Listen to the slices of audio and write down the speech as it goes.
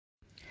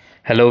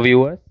Hello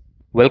viewers,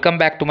 welcome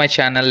back to my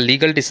channel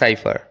Legal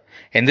Decipher.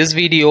 In this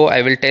video,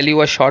 I will tell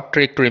you a short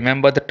trick to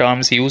remember the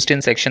terms used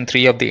in Section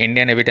 3 of the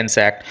Indian Evidence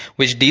Act,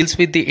 which deals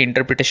with the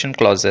interpretation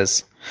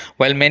clauses.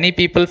 While many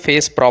people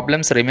face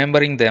problems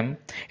remembering them,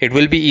 it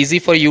will be easy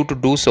for you to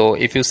do so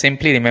if you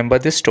simply remember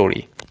this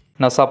story.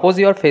 Now suppose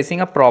you are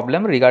facing a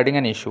problem regarding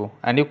an issue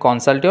and you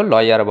consult your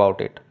lawyer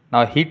about it.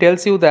 Now he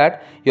tells you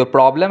that your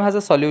problem has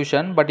a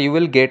solution, but you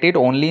will get it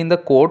only in the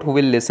court who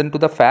will listen to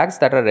the facts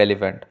that are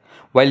relevant.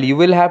 While you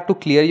will have to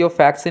clear your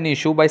facts in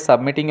issue by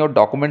submitting your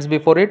documents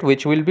before it,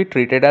 which will be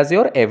treated as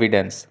your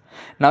evidence.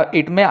 Now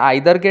it may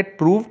either get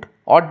proved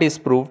or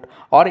disproved,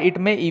 or it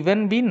may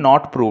even be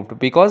not proved,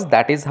 because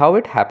that is how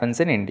it happens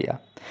in India.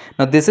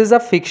 Now, this is a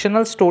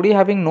fictional story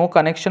having no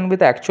connection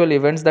with actual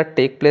events that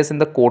take place in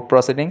the court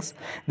proceedings.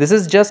 This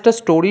is just a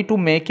story to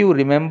make you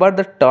remember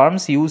the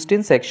terms used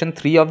in Section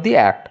 3 of the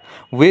Act,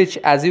 which,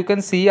 as you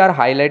can see, are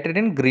highlighted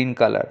in green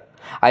color.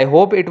 I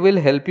hope it will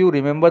help you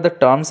remember the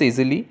terms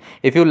easily.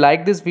 If you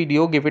like this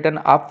video, give it an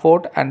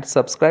upvote and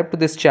subscribe to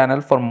this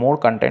channel for more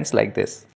contents like this.